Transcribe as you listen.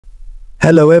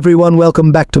Hello everyone,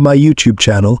 welcome back to my YouTube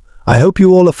channel. I hope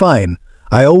you all are fine.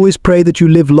 I always pray that you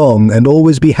live long and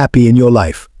always be happy in your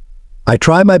life. I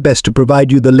try my best to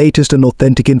provide you the latest and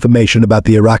authentic information about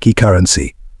the Iraqi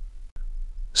currency.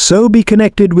 So be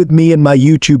connected with me and my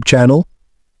YouTube channel.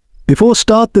 Before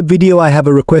start the video, I have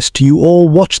a request to you all: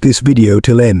 watch this video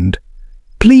till end.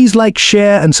 Please like,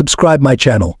 share and subscribe my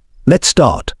channel. Let's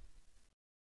start.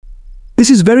 This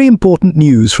is very important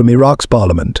news from Iraq's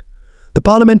parliament. The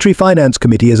Parliamentary Finance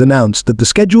Committee has announced that the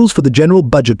schedules for the General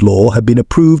Budget Law have been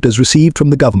approved as received from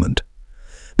the government.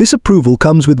 This approval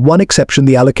comes with one exception: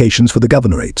 the allocations for the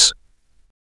governorates.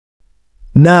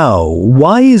 Now,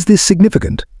 why is this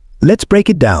significant? Let's break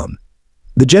it down.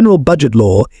 The General Budget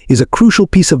Law is a crucial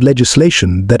piece of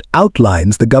legislation that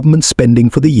outlines the government's spending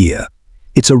for the year.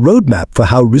 It's a roadmap for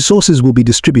how resources will be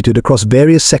distributed across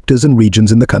various sectors and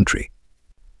regions in the country.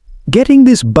 Getting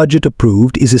this budget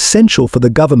approved is essential for the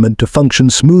government to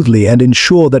function smoothly and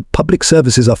ensure that public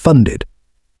services are funded.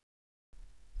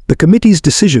 The committee's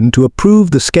decision to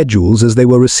approve the schedules as they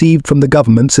were received from the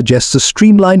government suggests a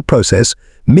streamlined process,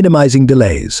 minimizing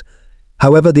delays.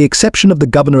 However, the exception of the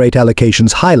governorate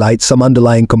allocations highlights some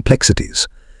underlying complexities.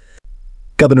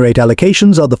 Governorate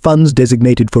allocations are the funds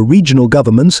designated for regional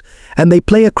governments, and they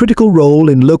play a critical role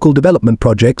in local development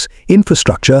projects,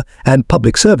 infrastructure, and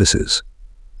public services.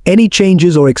 Any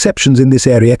changes or exceptions in this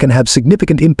area can have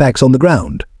significant impacts on the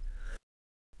ground.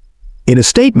 In a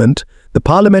statement, the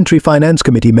Parliamentary Finance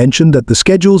Committee mentioned that the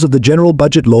schedules of the General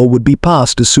Budget Law would be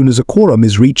passed as soon as a quorum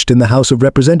is reached in the House of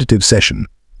Representatives session.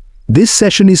 This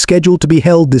session is scheduled to be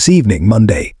held this evening,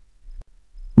 Monday.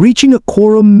 Reaching a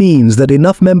quorum means that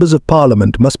enough members of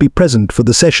Parliament must be present for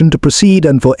the session to proceed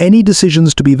and for any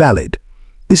decisions to be valid.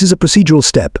 This is a procedural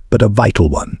step, but a vital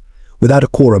one. Without a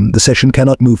quorum, the session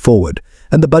cannot move forward,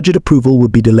 and the budget approval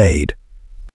would be delayed.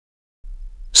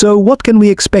 So what can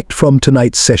we expect from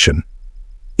tonight's session?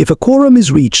 If a quorum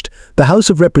is reached, the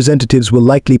House of Representatives will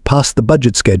likely pass the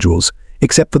budget schedules,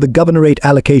 except for the governorate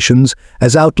allocations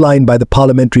as outlined by the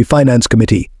Parliamentary Finance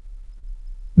Committee.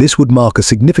 This would mark a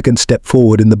significant step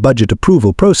forward in the budget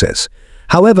approval process.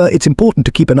 However, it's important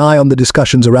to keep an eye on the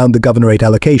discussions around the governorate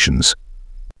allocations.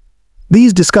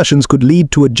 These discussions could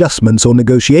lead to adjustments or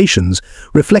negotiations,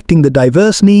 reflecting the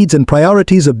diverse needs and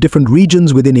priorities of different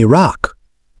regions within Iraq.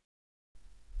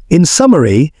 In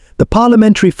summary, the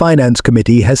Parliamentary Finance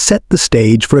Committee has set the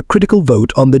stage for a critical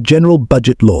vote on the General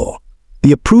Budget Law.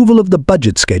 The approval of the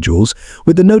budget schedules,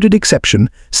 with the noted exception,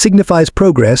 signifies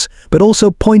progress, but also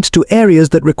points to areas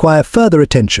that require further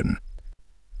attention.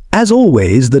 As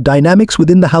always, the dynamics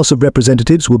within the House of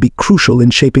Representatives will be crucial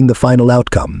in shaping the final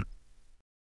outcome.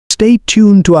 Stay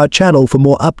tuned to our channel for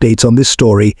more updates on this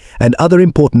story and other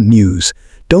important news.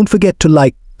 Don't forget to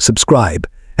like, subscribe,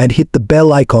 and hit the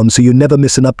bell icon so you never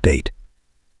miss an update.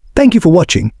 Thank you for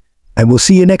watching, and we'll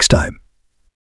see you next time.